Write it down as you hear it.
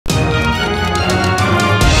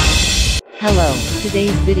Hello, today's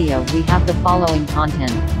video we have the following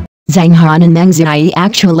content. Zhang Han and Meng Ziyi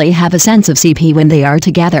actually have a sense of CP when they are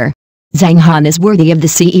together. Zhang Han is worthy of the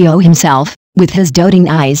CEO himself. With his doting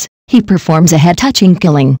eyes, he performs a head-touching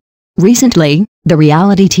killing. Recently, the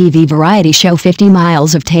reality TV variety show 50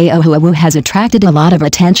 Miles of Teohuawu has attracted a lot of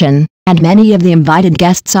attention, and many of the invited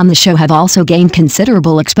guests on the show have also gained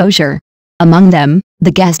considerable exposure. Among them, the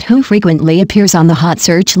guest who frequently appears on the hot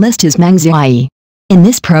search list is Meng Ziyi. In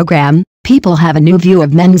this program, people have a new view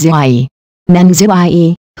of Meng Ziyi. Meng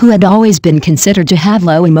Ziyi, who had always been considered to have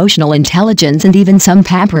low emotional intelligence and even some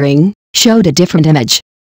pampering, showed a different image.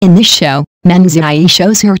 In this show, Meng Ziyi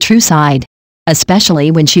shows her true side.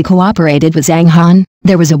 Especially when she cooperated with Zhang Han,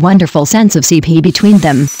 there was a wonderful sense of CP between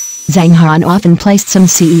them. Zhang Han often placed some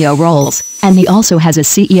CEO roles, and he also has a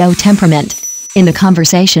CEO temperament. In the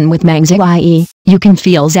conversation with Meng Ziyi, you can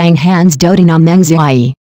feel Zhang Han's doting on Meng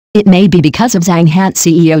Ziyi. It may be because of Zhang Han's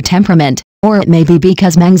CEO temperament, or it may be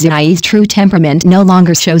because Meng Ziyi's true temperament no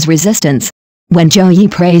longer shows resistance. When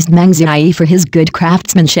Ziyi praised Meng Ziyi for his good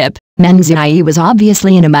craftsmanship, Meng Ziyi was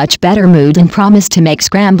obviously in a much better mood and promised to make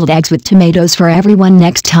scrambled eggs with tomatoes for everyone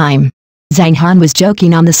next time. Zhang Han was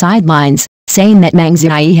joking on the sidelines, saying that Meng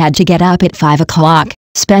Ziyi had to get up at 5 o'clock,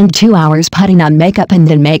 spend 2 hours putting on makeup and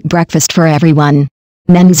then make breakfast for everyone.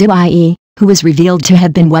 Meng Ziyi, who was revealed to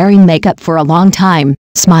have been wearing makeup for a long time,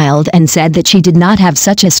 smiled and said that she did not have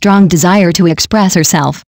such a strong desire to express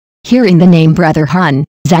herself. Hearing the name Brother Han,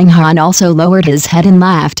 Zhang Han also lowered his head and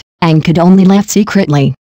laughed, and could only laugh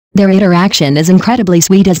secretly. Their interaction is incredibly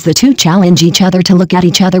sweet as the two challenge each other to look at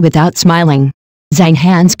each other without smiling. Zhang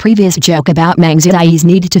Han's previous joke about Meng Ziyi's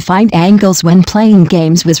need to find angles when playing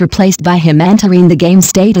games was replaced by him entering the game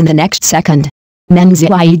state in the next second. Meng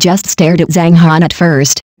Ziyi just stared at Zhang Han at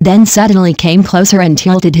first, then suddenly came closer and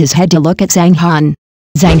tilted his head to look at Zhang Han.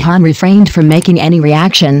 Zhang Han refrained from making any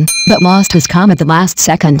reaction, but lost his calm at the last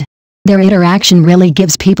second. Their interaction really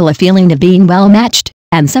gives people a feeling of being well matched,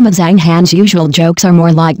 and some of Zhang Han's usual jokes are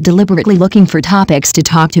more like deliberately looking for topics to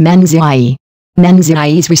talk to Meng Ziyi. Meng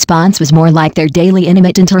Ziyi's response was more like their daily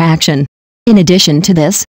intimate interaction. In addition to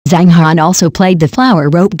this, Zhang Han also played the flower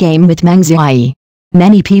rope game with Meng Ziyi.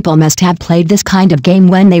 Many people must have played this kind of game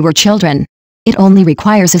when they were children. It only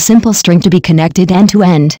requires a simple string to be connected end to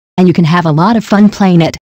end, and you can have a lot of fun playing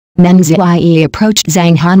it. Meng Ziyi approached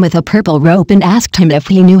Zhang Han with a purple rope and asked him if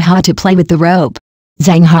he knew how to play with the rope.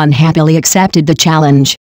 Zhang Han happily accepted the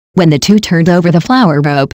challenge. When the two turned over the flower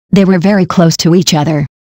rope, they were very close to each other.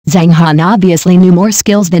 Zhang Han obviously knew more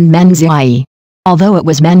skills than Meng Ziyi. Although it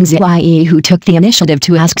was Meng Ziyi who took the initiative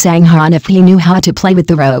to ask Zhang Han if he knew how to play with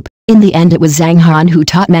the rope, in the end it was Zhang Han who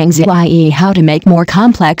taught Meng Ziyi how to make more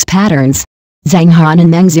complex patterns. Zhang Han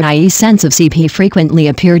and Meng Ziyi's sense of CP frequently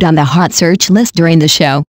appeared on the hot search list during the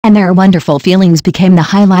show, and their wonderful feelings became the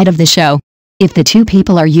highlight of the show. If the two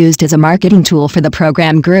people are used as a marketing tool for the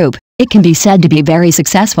program group, it can be said to be very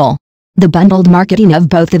successful. The bundled marketing of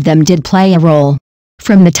both of them did play a role.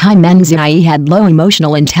 From the time Meng Ziyi had low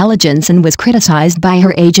emotional intelligence and was criticized by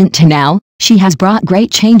her agent to now, she has brought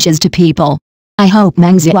great changes to people. I hope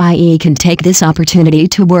Meng Ziyi can take this opportunity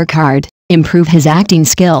to work hard, improve his acting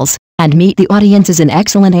skills, and meet the audience as an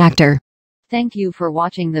excellent actor. Thank you for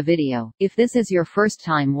watching the video. If this is your first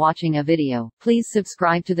time watching a video, please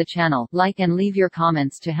subscribe to the channel, like and leave your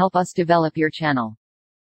comments to help us develop your channel.